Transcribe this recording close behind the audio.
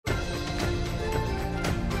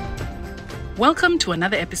Welcome to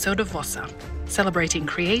another episode of VOSA, celebrating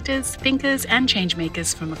creators, thinkers, and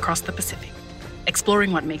changemakers from across the Pacific,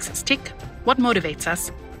 exploring what makes us tick, what motivates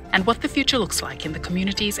us, and what the future looks like in the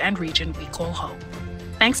communities and region we call home.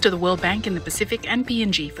 Thanks to the World Bank in the Pacific and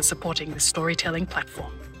PNG for supporting this storytelling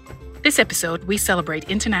platform. This episode, we celebrate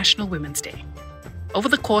International Women's Day. Over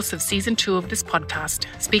the course of Season 2 of this podcast,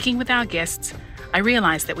 speaking with our guests, I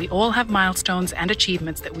realized that we all have milestones and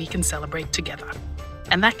achievements that we can celebrate together.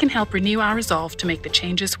 And that can help renew our resolve to make the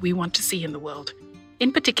changes we want to see in the world.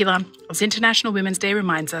 In particular, as International Women's Day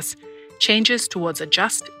reminds us, changes towards a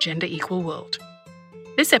just, gender-equal world.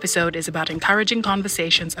 This episode is about encouraging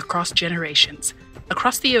conversations across generations,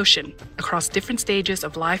 across the ocean, across different stages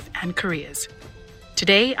of life and careers.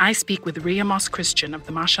 Today, I speak with Ria Moss Christian of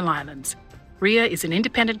the Marshall Islands. Ria is an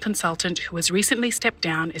independent consultant who has recently stepped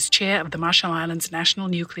down as chair of the Marshall Islands National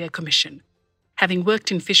Nuclear Commission. Having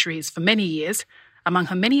worked in fisheries for many years, among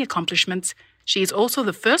her many accomplishments, she is also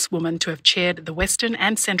the first woman to have chaired the Western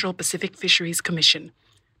and Central Pacific Fisheries Commission,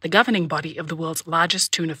 the governing body of the world's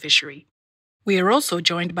largest tuna fishery. We are also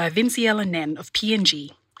joined by Vinciela Nen of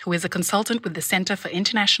PNG, who is a consultant with the Center for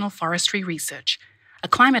International Forestry Research, a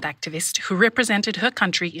climate activist who represented her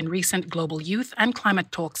country in recent global youth and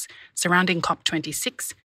climate talks surrounding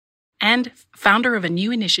COP26, and founder of a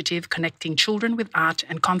new initiative connecting children with art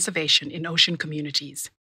and conservation in ocean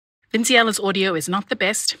communities. Vinciela's audio is not the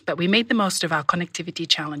best, but we made the most of our connectivity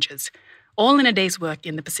challenges, all in a day's work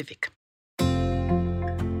in the Pacific.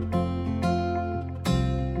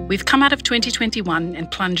 We've come out of 2021 and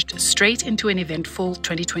plunged straight into an eventful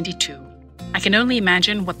 2022. I can only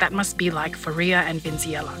imagine what that must be like for Ria and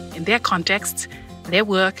Vinciela, in their contexts, their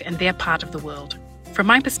work, and their part of the world. From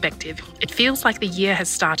my perspective, it feels like the year has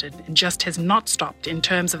started and just has not stopped in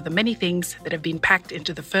terms of the many things that have been packed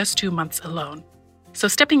into the first 2 months alone. So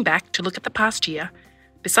stepping back to look at the past year,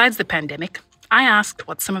 besides the pandemic, I asked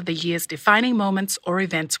what some of the year's defining moments or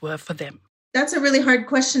events were for them. That's a really hard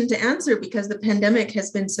question to answer because the pandemic has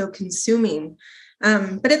been so consuming.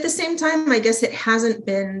 But at the same time, I guess it hasn't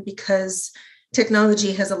been because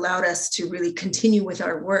technology has allowed us to really continue with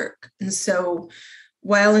our work. And so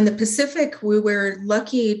while in the Pacific, we were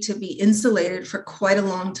lucky to be insulated for quite a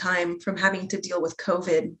long time from having to deal with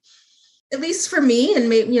COVID, at least for me and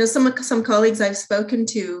maybe, some colleagues I've spoken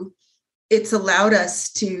to, it's allowed us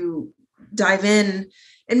to dive in,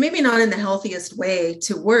 and maybe not in the healthiest way,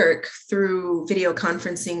 to work through video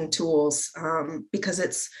conferencing tools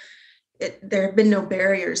because there have been no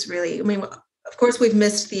barriers really. I mean, of course, we've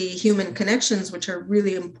missed the human connections, which are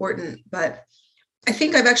really important, but I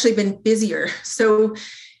think I've actually been busier. So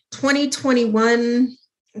 2021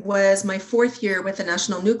 was my 4th year with the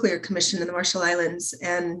National Nuclear Commission in the Marshall Islands,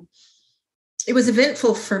 and it was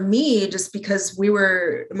eventful for me just because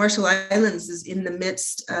the Marshall Islands is in the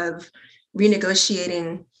midst of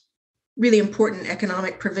renegotiating really important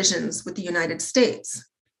economic provisions with the United States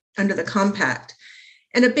under the Compact.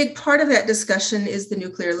 And a big part of that discussion is the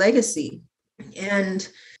nuclear legacy. And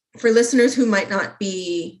for listeners who might not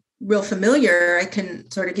be real familiar, I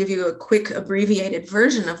can sort of give you a quick abbreviated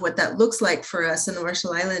version of what that looks like for us in the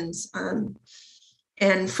Marshall Islands.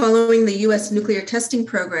 And following the U.S. nuclear testing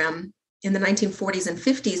program in the 1940s and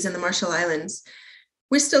 50s in the Marshall Islands,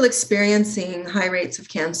 we're still experiencing high rates of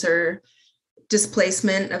cancer,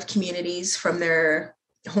 displacement of communities from their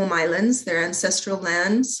home islands, their ancestral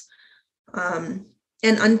lands, and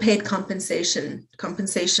unpaid compensation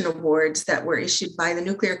awards that were issued by the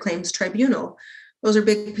Nuclear Claims Tribunal. Those are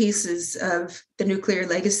big pieces of the nuclear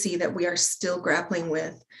legacy that we are still grappling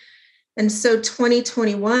with. And so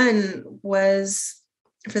 2021 was,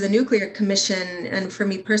 for the Nuclear Commission and for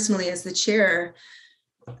me personally as the chair,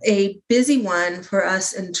 a busy one for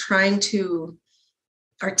us in trying to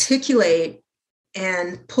articulate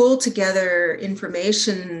and pull together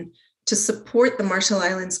information to support the Marshall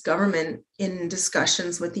Islands government in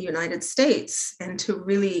discussions with the United States, and to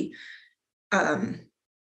really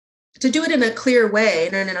to do it in a clear way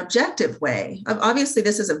and in an objective way. Obviously,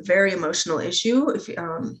 this is a very emotional issue. If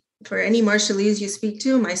for any Marshallese you speak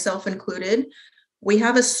to, myself included, we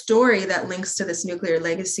have a story that links to this nuclear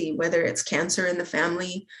legacy, whether it's cancer in the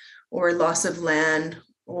family or loss of land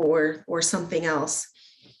or something else.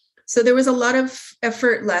 So there was a lot of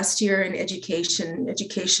effort last year in education.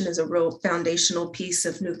 Education is a real foundational piece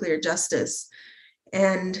of nuclear justice.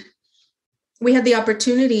 And we had the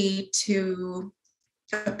opportunity to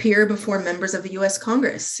appear before members of the US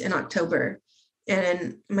Congress in October.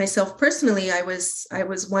 And myself personally, I was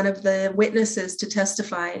one of the witnesses to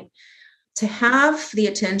testify. To have the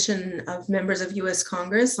attention of members of US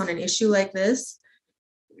Congress on an issue like this,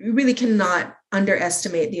 you really cannot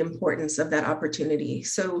underestimate the importance of that opportunity.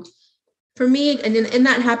 So For me, and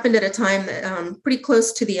that happened at a time that pretty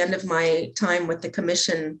close to the end of my time with the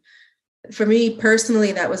commission. For me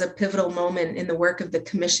personally, that was a pivotal moment in the work of the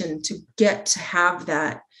commission to get to have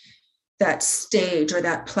that stage or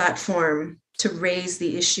that platform to raise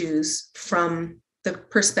the issues from the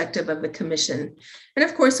perspective of the commission. And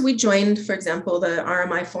of course, we joined, for example, the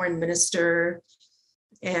RMI foreign minister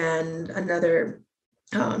and another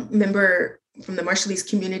member from the Marshallese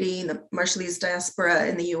community, the Marshallese diaspora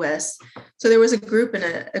in the US. So there was a group and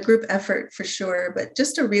a group effort for sure, but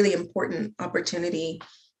just a really important opportunity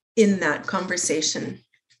in that conversation.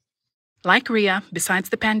 Like Ria, besides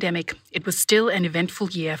the pandemic, it was still an eventful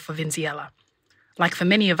year for Vinziela. Like for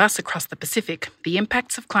many of us across the Pacific, the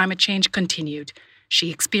impacts of climate change continued.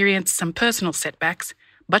 She experienced some personal setbacks,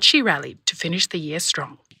 but she rallied to finish the year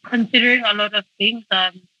strong. Considering a lot of things,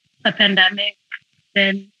 the pandemic,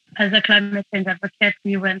 then as a climate change advocate,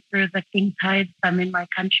 we went through the king tide in my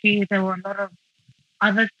country. There were a lot of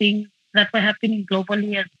other things that were happening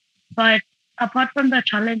globally. But apart from the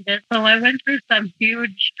challenges, so I went through some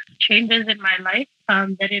huge changes in my life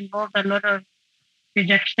that involved a lot of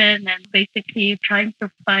rejection and basically trying to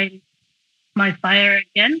find my fire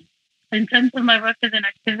again. In terms of my work as an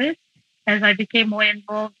activist, as I became more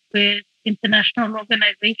involved with international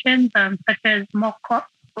organizations such as MOCOP,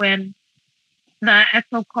 when the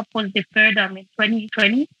actual COP was deferred in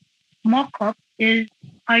 2020. MOCOP is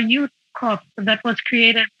a youth COP that was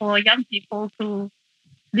created for young people to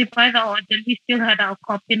defy the odds. And we still had our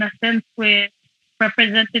COP in a sense where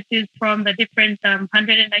representatives from the different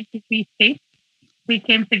 193 states, we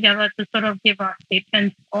came together to sort of give our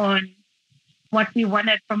statements on what we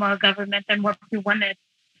wanted from our government and what we wanted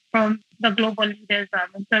from the global leaders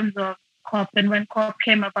in terms of COP. And when COP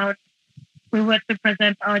came about, we were to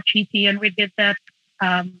present our treaty, and we did that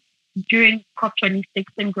during COP26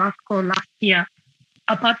 in Glasgow last year.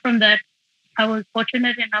 Apart from that, I was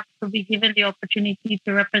fortunate enough to be given the opportunity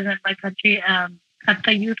to represent my country at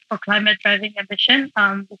the Youth for Climate Driving Ambition.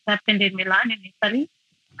 This happened in Milan, in Italy.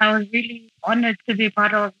 I was really honored to be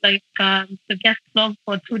part of the guest blog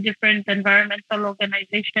for 2 different environmental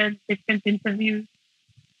organizations, different interviews,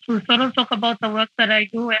 to sort of talk about the work that I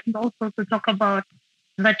do and also to talk about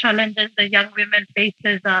the challenges that young women face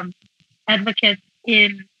as advocates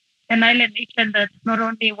in an island nation that's not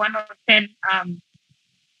only one of 10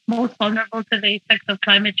 most vulnerable to the effects of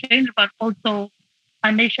climate change, but also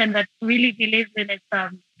a nation that really believes in its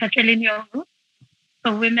patrilineal roots.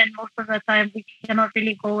 So women, most of the time, we cannot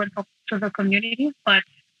really go and talk to the communities, but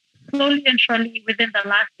slowly and surely within the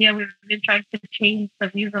last year, we've been trying to change the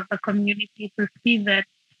views of the community to see that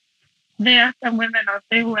there are some women out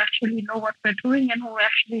there who actually know what we're doing and who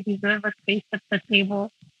actually deserve a space at the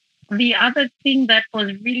table. The other thing that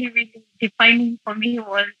was really, really defining for me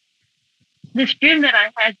was this dream that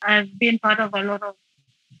I had. I've been part of a lot of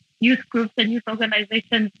youth groups and youth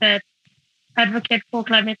organizations that advocate for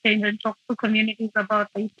climate change and talk to communities about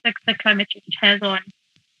the effects that climate change has on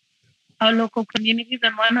our local communities.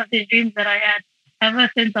 And one of the dreams that I had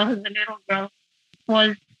ever since I was a little girl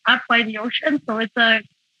was up by the ocean. So it's a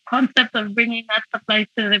concept of bringing art supplies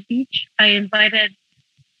to the beach. I invited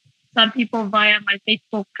some people via my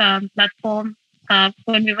Facebook platform.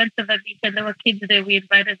 When we went to the beach and there were kids there, we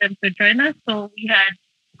invited them to join us. So we had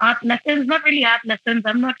art lessons, not really art lessons.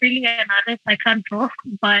 I'm not really an artist. I can't draw,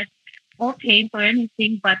 but or paint or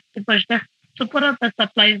anything. But it was just to put out the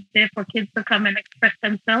supplies there for kids to come and express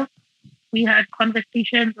themselves. We had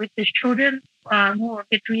conversations with these children who were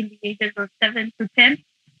between the ages of 7 to 10.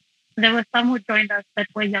 There were some who joined us that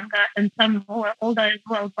were younger and some who were older as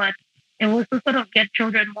well. But it was to sort of get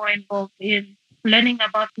children more involved in learning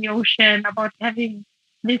about the ocean, about having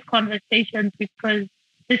these conversations, because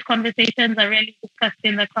these conversations are really discussed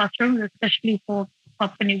in the classrooms, especially for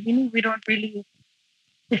Papua New Guinea. We don't really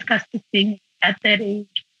discuss these things at that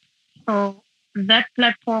age. So that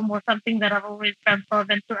platform was something that I've always dreamt of,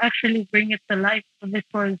 and to actually bring it to life, this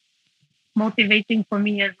was motivating for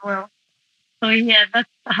me as well. So yeah, that's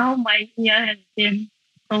how my year has been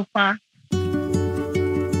so far.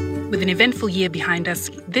 With an eventful year behind us,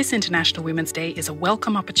 this International Women's Day is a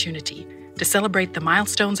welcome opportunity to celebrate the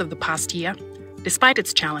milestones of the past year, despite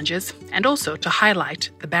its challenges, and also to highlight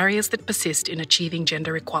the barriers that persist in achieving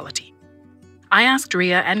gender equality. I asked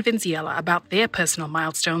Ria and Vinziela about their personal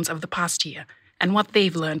milestones of the past year and what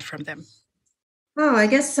they've learned from them. Oh, I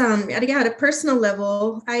guess at a personal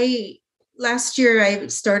level, last year I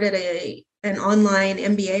started an online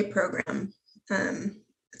MBA program.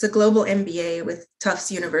 It's a global MBA with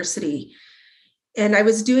Tufts University. And I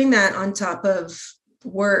was doing that on top of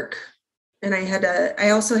work. And I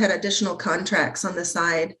also had additional contracts on the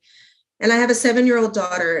side. And I have a 7-year-old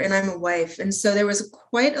daughter, and I'm a wife. And so there was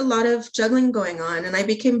quite a lot of juggling going on. And I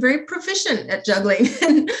became very proficient at juggling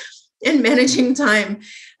and managing time.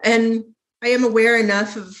 And I am aware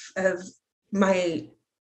enough of my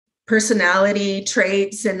personality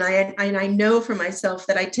traits. And I know for myself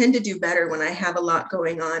that I tend to do better when I have a lot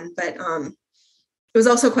going on. But it was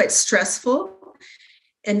also quite stressful.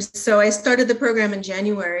 And so I started the program in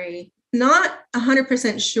January, not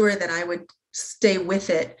 100% sure that I would stay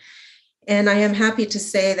with it. And I am happy to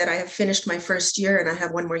say that I have finished my first year and I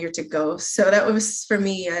have one more year to go. So that was for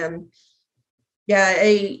me, an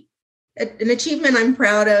achievement I'm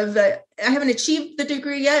proud of. I haven't achieved the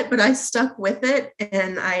degree yet, but I stuck with it,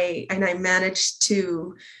 and I managed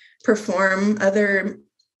to perform other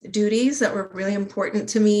duties that were really important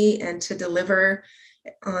to me and to deliver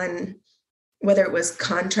on whether it was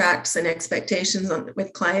contracts and expectations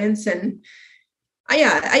with clients. And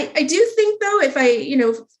I do think, though, if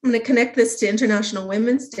I'm going to connect this to International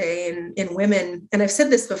Women's Day in women, and I've said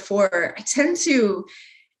this before,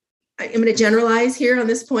 I'm going to generalize here on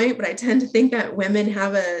this point, but I tend to think that women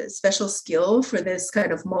have a special skill for this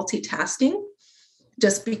kind of multitasking,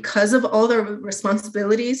 just because of all the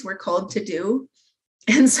responsibilities we're called to do.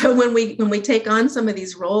 And so when we take on some of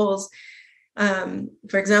these roles,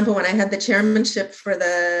 for example, when I had the chairmanship for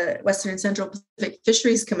the Western and Central Pacific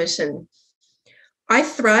Fisheries Commission, I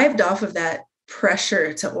thrived off of that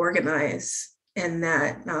pressure to organize, and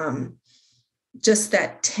that just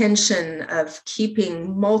that tension of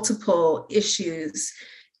keeping multiple issues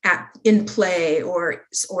in play, or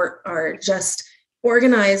just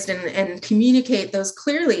organized and communicate those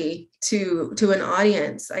clearly to an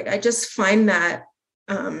audience. I just find that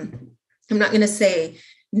I'm not going to say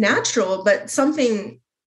natural, but something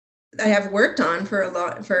I have worked on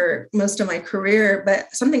for most of my career,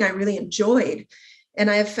 but something I really enjoyed. And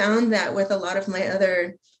I have found that with a lot of my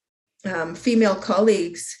other female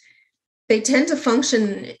colleagues, they tend to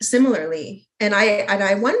function similarly. And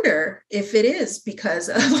I wonder if it is because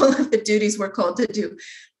of all of the duties we're called to do.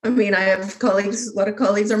 I mean, I have colleagues, a lot of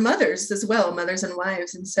colleagues are mothers as well, mothers and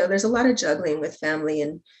wives. And so there's a lot of juggling with family.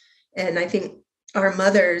 And I think our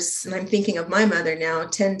mothers, and I'm thinking of my mother now,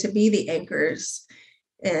 tend to be the anchors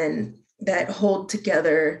and that hold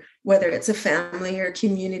together, whether it's a family or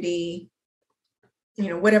community,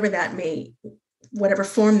 whatever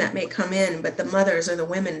form that may come in, but the mothers or the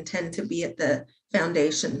women tend to be at the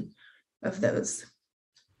foundation of those.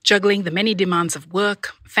 Juggling the many demands of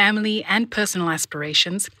work, family, and personal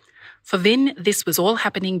aspirations, for Vin, this was all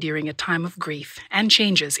happening during a time of grief and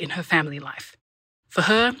changes in her family life. For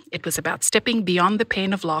her, it was about stepping beyond the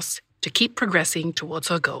pain of loss to keep progressing towards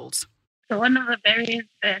her goals. So one of the barriers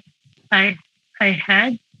that I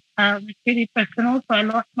had was really personal. So I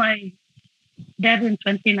lost my dad in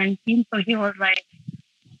 2019. So he was like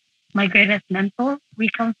my greatest mentor. We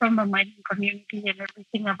come from a mining community, and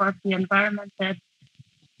everything about the environment that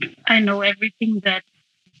I know, everything that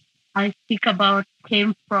I speak about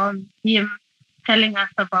came from him telling us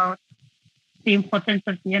about the importance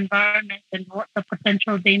of the environment and what the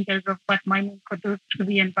potential dangers of what mining could do to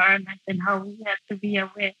the environment and how we had to be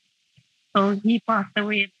aware. So he passed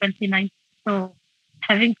away in 2019. So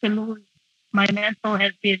having to lose my mentor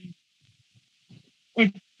has been,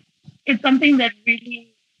 it's something that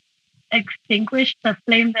really extinguished the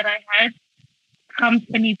flame that I had. Come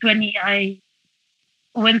 2020, I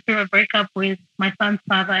went through a breakup with my son's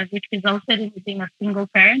father, which resulted in being a single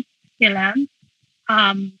parent, still am.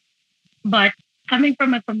 But coming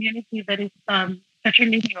from a community that is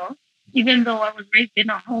patrilineal, even though I was raised in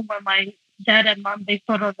a home where my dad and mom, they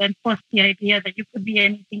sort of enforced the idea that you could be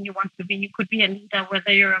anything you want to be. You could be a leader,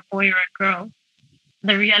 whether you're a boy or a girl.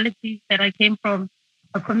 The reality is that I came from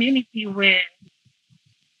a community where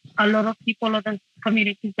a lot of people of the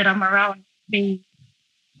communities that I'm around, they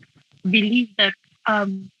believe that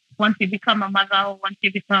once you become a mother or once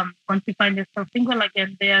you find yourself single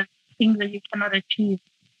again, there are things that you cannot achieve.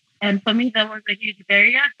 And for me, that was a huge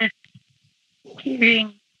barrier, just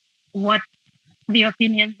hearing what the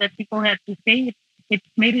opinions that people had to say. It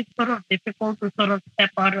made it sort of difficult to sort of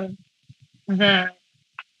step out of the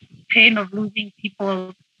pain of losing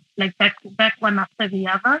people like back one after the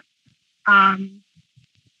other.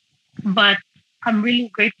 But I'm really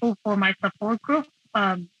grateful for my support group,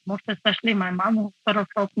 most especially my mom, who sort of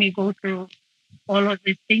helped me go through all of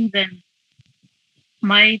these things. And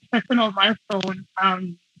my personal milestone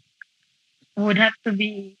would have to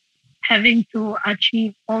be having to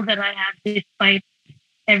achieve all that I have despite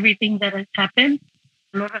everything that has happened.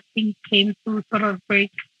 A lot of things came to sort of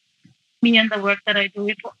break me and the work that I do.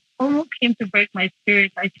 It almost came to break my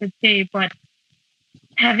spirit, I should say. But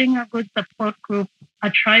having a good support group, a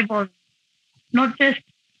tribe of not just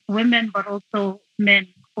women, but also men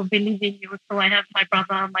who believe in you. So I have my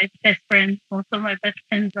brother, my best friends, most of my best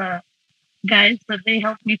friends are guys, so they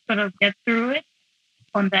helped me sort of get through it.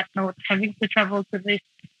 On that note, having to travel to these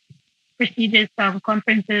prestigious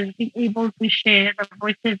conferences, being able to share the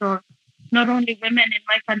voices of not only women in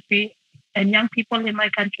my country and young people in my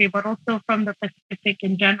country, but also from the Pacific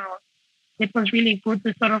in general. It was really good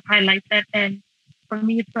to sort of highlight that. And for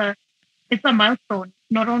me, it's a milestone,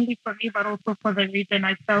 not only for me, but also for the region.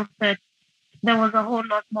 I felt that there was a whole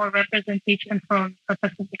lot more representation from the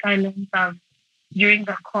Pacific Islands during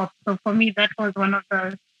the COP. So for me, that was one of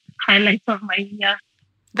the highlights of my year.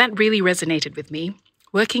 That really resonated with me.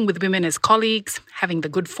 Working with women as colleagues, having the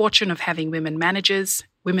good fortune of having women managers,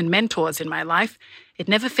 women mentors in my life, it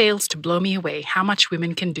never fails to blow me away how much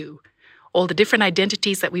women can do, all the different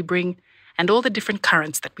identities that we bring, and all the different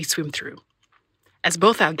currents that we swim through. As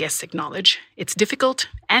both our guests acknowledge, it's difficult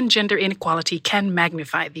and gender inequality can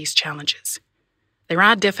magnify these challenges. There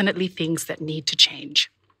are definitely things that need to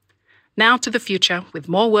change. Now to the future, with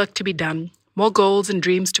more work to be done, more goals and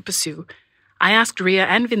dreams to pursue, I asked Ria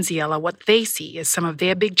and Vinziella what they see as some of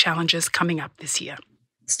their big challenges coming up this year.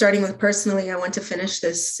 Starting with personally, I want to finish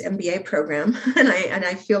this MBA program, and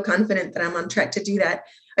I feel confident that I'm on track to do that.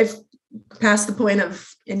 I've passed the point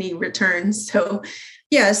of any returns. So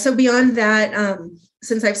beyond that,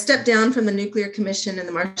 since I've stepped down from the Nuclear Commission in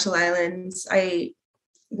the Marshall Islands, I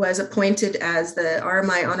was appointed as the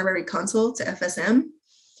RMI Honorary Consul to FSM,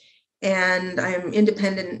 and I'm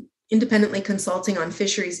independently consulting on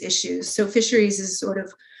fisheries issues. So fisheries is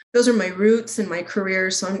those are my roots in my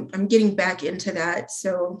career. So I'm getting back into that.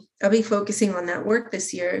 So I'll be focusing on that work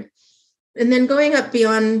this year. And then going up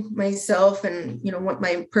beyond myself and, what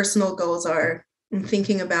my personal goals are, I'm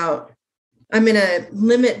thinking about, I'm going to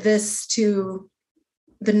limit this to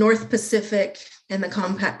the North Pacific and the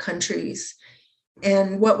compact countries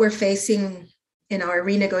and what we're facing in our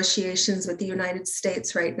renegotiations with the United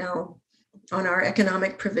States right now on our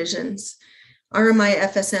economic provisions, RMI,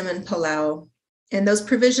 FSM, and Palau. And those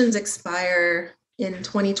provisions expire in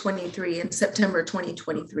 2023, in September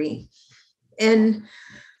 2023. And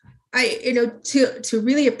to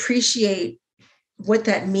really appreciate what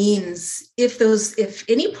that means, if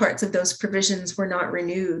any parts of those provisions were not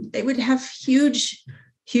renewed, they would have huge,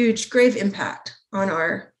 grave impact on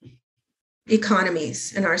our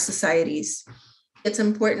economies and our societies. It's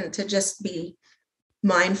important to just be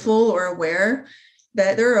mindful or aware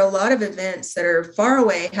that there are a lot of events that are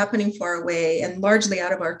happening far away and largely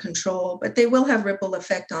out of our control, but they will have ripple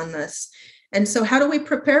effect on us. And so how do we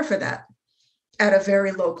prepare for that at a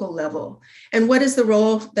very local level? And what is the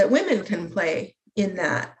role that women can play in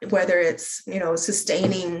that, whether it's,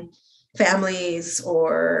 sustaining families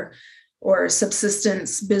or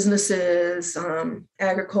subsistence businesses,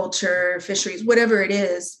 agriculture, fisheries, whatever it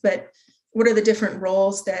is, but what are the different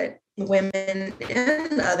roles that women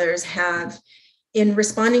and others have in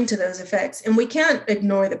responding to those effects? And we can't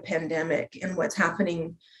ignore the pandemic and what's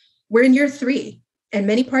happening. We're in year 3, and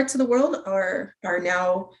many parts of the world are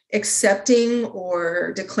now accepting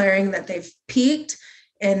or declaring that they've peaked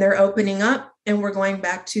and they're opening up, and we're going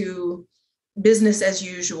back to business as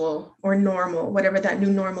usual or normal, whatever that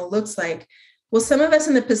new normal looks like. Well, some of us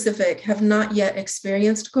in the Pacific have not yet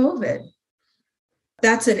experienced COVID.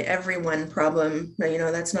 That's an everyone problem.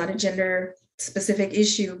 That's not a gender specific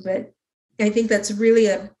issue, but I think that's really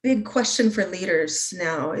a big question for leaders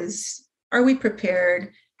now is, are we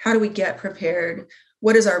prepared? How do we get prepared?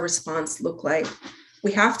 What does our response look like?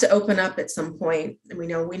 We have to open up at some point. And we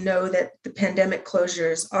know that the pandemic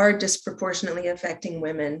closures are disproportionately affecting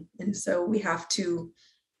women. And so we have to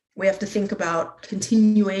think about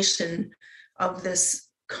continuation of this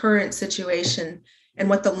current situation and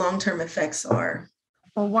what the long-term effects are.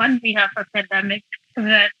 For one, we have a pandemic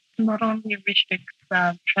that not only restricts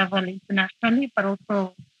travel internationally, but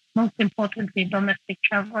also, most importantly, domestic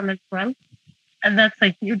travel as well. And that's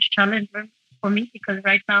a huge challenge for me because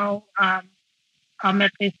right now I'm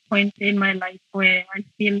at this point in my life where I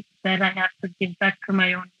feel that I have to give back to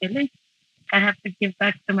my own village. I have to give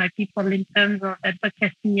back to my people in terms of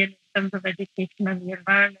advocacy and in terms of education and the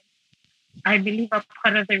environment. I believe a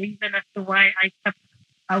part of the reason as to why I kept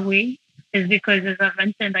away is because, as I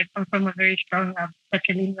mentioned, I come from a very strong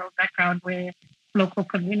patrilineal background where local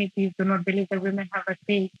communities do not believe that women have a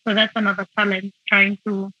say. So that's another challenge, trying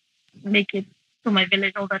to make it to my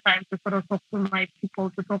village all the time, to sort of talk to my people,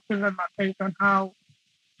 to talk to them on how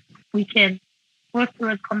we can work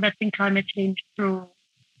towards combating climate change through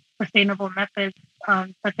sustainable methods,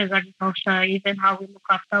 such as agriculture, even how we look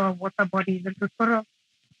after our water bodies, and to sort of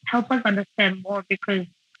help us understand more, because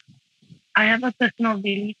I have a personal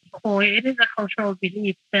belief, or it is a cultural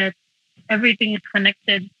belief, that everything is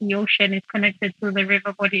connected. The ocean is connected to the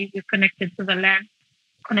river body, is connected to the land,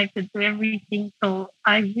 connected to everything. So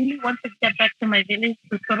I really want to get back to my village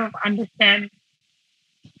to sort of understand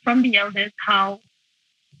from the elders how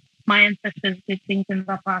my ancestors did things in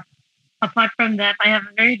the past. Apart from that, I have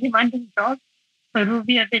a very demanding job, so it will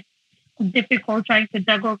be a bit difficult trying to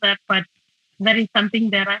juggle that, but that is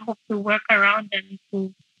something that I hope to work around and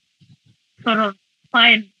to sort of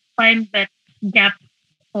find that gap,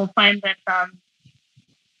 or find that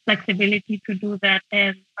flexibility to do that.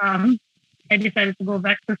 And I decided to go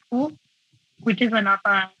back to school, which is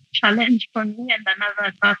another challenge for me and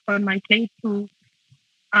another task on my plate to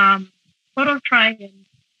sort of try and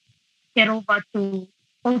get over to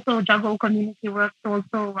also juggle community work, to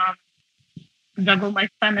also juggle my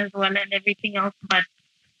son as well and everything else. But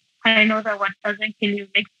I know that what doesn't kill you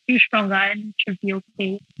makes you stronger, and it should be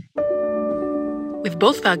okay. With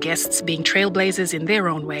both of our guests being trailblazers in their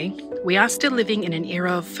own way, we are still living in an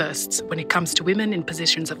era of firsts when it comes to women in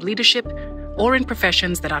positions of leadership or in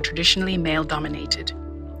professions that are traditionally male-dominated.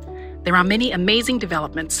 There are many amazing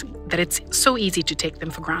developments that it's so easy to take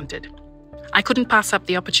them for granted. I couldn't pass up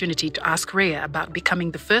the opportunity to ask Rhea about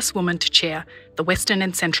becoming the first woman to chair the Western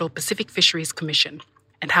and Central Pacific Fisheries Commission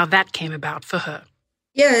and how that came about for her.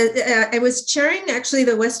 Yeah, I was chairing actually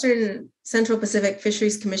the Western Central Pacific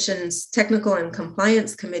Fisheries Commission's Technical and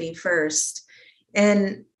Compliance Committee first.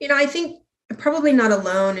 And, I think I'm probably not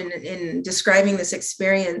alone in describing this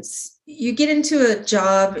experience. You get into a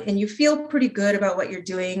job and you feel pretty good about what you're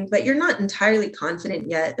doing, but you're not entirely confident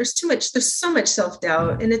yet. There's so much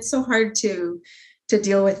self-doubt, and it's so hard to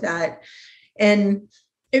deal with that. And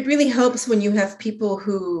it really helps when you have people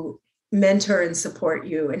who mentor and support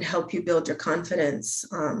you and help you build your confidence.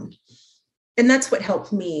 And that's what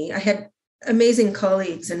helped me. I had amazing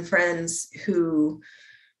colleagues and friends who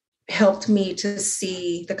helped me to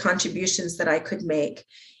see the contributions that I could make.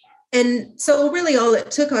 And so really all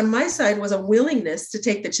it took on my side was a willingness to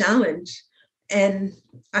take the challenge. And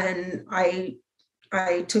I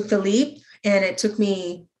took the leap, and it took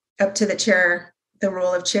me up to the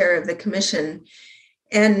role of chair of the commission.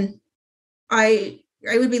 And I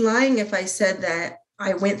would be lying if I said that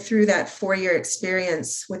I went through that 4-year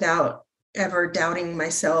experience without ever doubting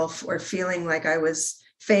myself or feeling like I was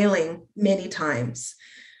failing many times.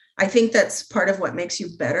 I think that's part of what makes you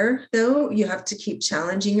better, though. You have to keep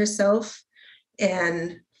challenging yourself.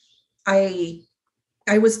 And I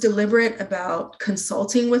was deliberate about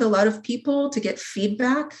consulting with a lot of people to get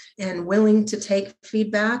feedback, and willing to take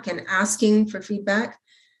feedback and asking for feedback,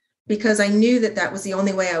 because I knew that was the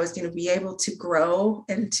only way I was going to be able to grow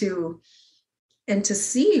and to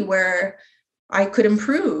see where I could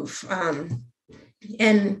improve.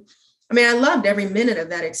 And I mean, I loved every minute of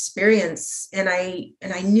that experience, and I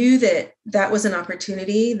knew that was an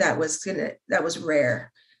opportunity that was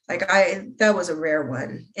rare. That was a rare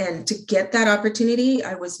one, and to get that opportunity,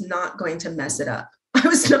 I was not going to mess it up. I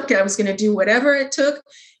was going to do whatever it took,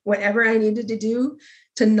 whatever I needed to do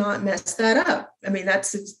to not mess that up. I mean,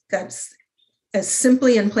 that's as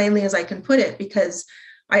simply and plainly as I can put it, because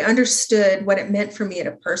I understood what it meant for me at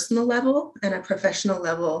a personal level and a professional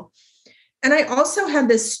level. And I also had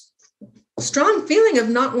this strong feeling of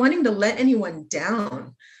not wanting to let anyone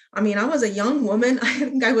down. I mean, I was a young woman. I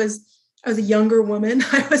think I was a younger woman.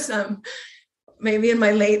 I was maybe in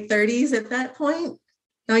my late 30s at that point.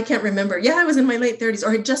 No, I can't remember. Yeah, I was in my late 30s,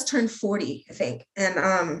 or I just turned 40, I think.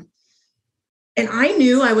 And I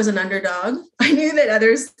knew I was an underdog. I knew that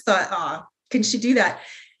others thought, can she do that?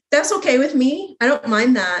 That's okay with me. I don't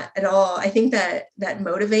mind that at all. I think that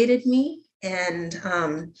motivated me.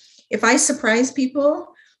 And if I surprise people,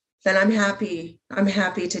 then I'm happy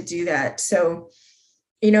to do that. So,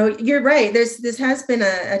 you're right. This has been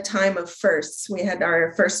a time of firsts. We had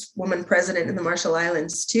our first woman president in the Marshall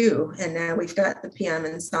Islands too. And now we've got the PM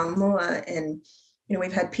in Samoa, and,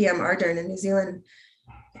 we've had PM Ardern in New Zealand.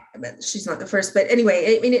 But she's not the first, but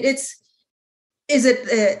anyway, I mean, is it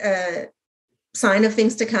a sign of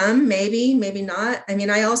things to come? Maybe not. I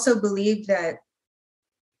mean, I also believe that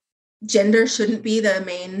gender shouldn't be the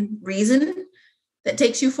main reason that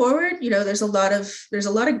takes you forward. There's a lot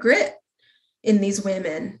of grit in these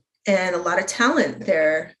women and a lot of talent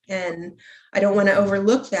there. And I don't want to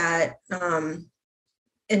overlook that.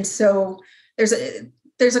 And so there's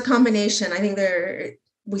a combination. I think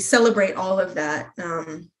we celebrate all of that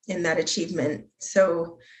in that achievement.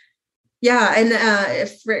 So yeah. And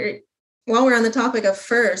while we're on the topic of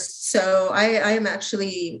first, so I am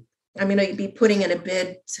actually, I'm going to be putting in a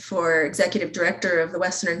bid for executive director of the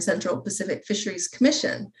Western and Central Pacific Fisheries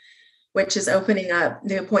Commission. which is opening up.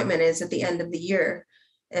 The appointment is at the end of the year.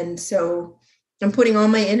 And so I'm putting all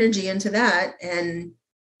my energy into that. And,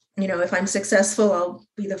 you know, if I'm successful, I'll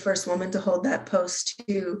be the first woman to hold that post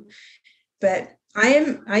too. But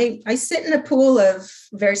I sit in a pool of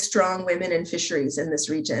very strong women in fisheries in this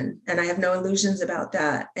region, and I have no illusions about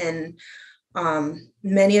that. And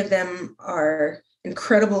many of them are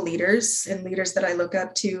incredible leaders and leaders that I look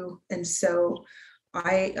up to. And so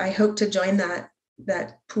I hope to join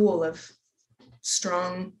that pool of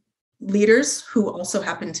strong leaders who also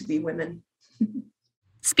happen to be women.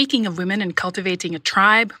 Speaking of women and cultivating a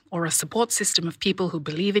tribe or a support system of people who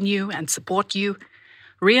believe in you and support you,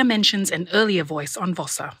 Ria mentions an earlier voice on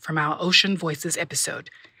Vossa from our Ocean Voices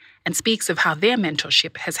episode and speaks of how their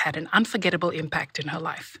mentorship has had an unforgettable impact in her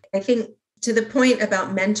life. I think to the point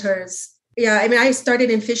about mentors, I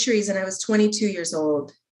started in fisheries and I was 22 years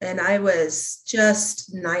old, and I was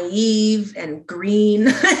just naive and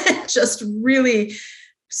green, just really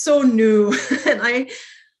so new.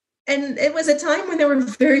 And it was a time when there were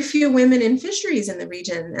very few women in fisheries in the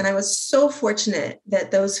region. And I was so fortunate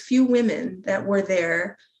that those few women that were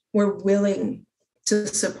there were willing to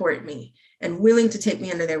support me and willing to take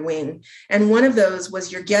me under their wing. And one of those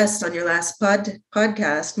was your guest on your last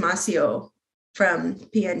podcast, Masio from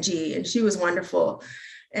PNG. And she was wonderful.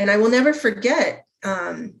 And I will never forget,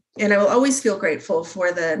 and I will always feel grateful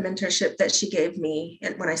for the mentorship that she gave me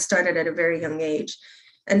when I started at a very young age.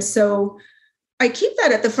 And so I keep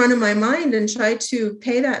that at the front of my mind and try to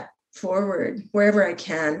pay that forward wherever I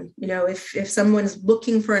can. You know, if someone's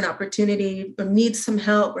looking for an opportunity or needs some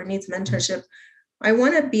help or needs mentorship, I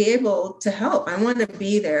want to be able to help. I want to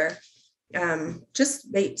be there.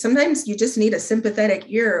 Sometimes you just need a sympathetic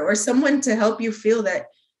ear or someone to help you feel that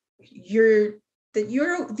you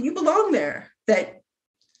belong there, that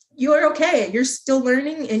you are okay. You're still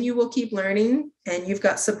learning and you will keep learning, and you've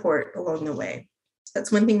got support along the way. That's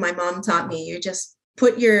one thing my mom taught me. You just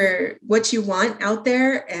put what you want out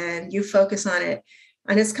there and you focus on it.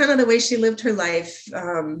 And it's kind of the way she lived her life.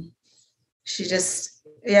 My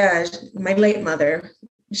late mother,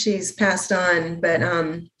 she's passed on, but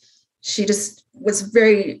she just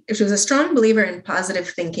she was a strong believer in positive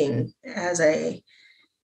thinking as a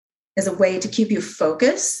way to keep you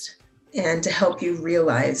focused and to help you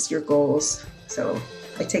realize your goals. So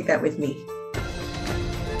I take that with me.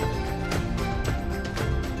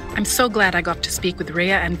 I'm so glad I got to speak with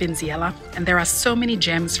Ria and Vinziella, and there are so many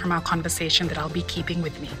gems from our conversation that I'll be keeping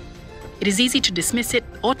with me. It is easy to dismiss it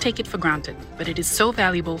or take it for granted, but it is so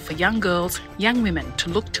valuable for young girls, young women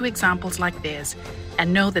to look to examples like theirs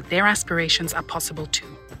and know that their aspirations are possible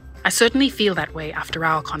too. I certainly feel that way after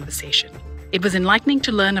our conversation. It was enlightening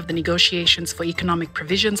to learn of the negotiations for economic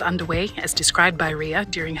provisions underway as described by Ria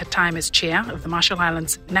during her time as chair of the Marshall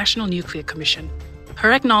Islands National Nuclear Commission.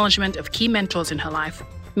 Her acknowledgement of key mentors in her life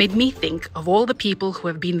made me think of all the people who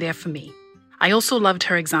have been there for me. I also loved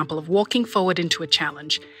her example of walking forward into a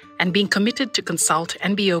challenge and being committed to consult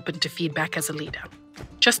and be open to feedback as a leader.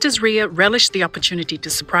 Just as Ria relished the opportunity to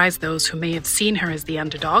surprise those who may have seen her as the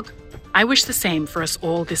underdog, I wish the same for us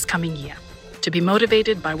all this coming year, to be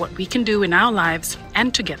motivated by what we can do in our lives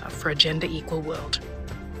and together for a gender-equal world.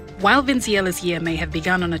 While Vinziella's year may have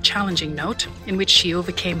begun on a challenging note, in which she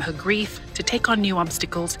overcame her grief to take on new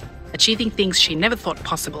obstacles, achieving things she never thought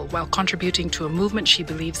possible while contributing to a movement she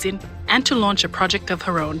believes in, and to launch a project of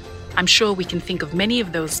her own, I'm sure we can think of many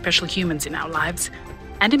of those special humans in our lives,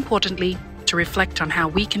 and importantly, to reflect on how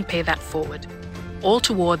we can pay that forward, all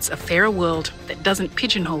towards a fairer world that doesn't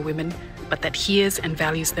pigeonhole women, but that hears and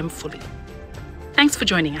values them fully. Thanks for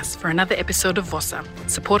joining us for another episode of Vossa,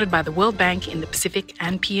 supported by the World Bank in the Pacific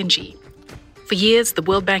and PNG. For years, the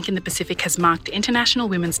World Bank in the Pacific has marked International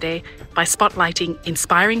Women's Day by spotlighting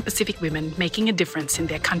inspiring Pacific women making a difference in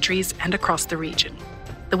their countries and across the region.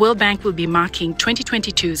 The World Bank will be marking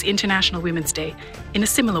 2022's International Women's Day in a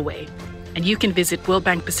similar way, and you can visit World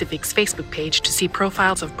Bank Pacific's Facebook page to see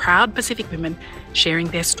profiles of proud Pacific women sharing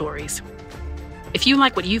their stories. If you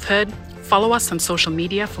like what you've heard, follow us on social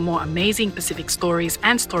media for more amazing Pacific stories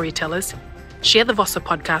and storytellers, share the Vossa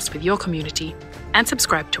podcast with your community, and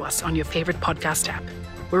subscribe to us on your favorite podcast app.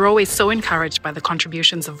 We're always so encouraged by the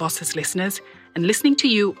contributions of Vossa's listeners, and listening to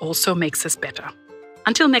you also makes us better.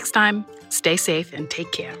 Until next time, stay safe and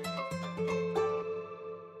take care.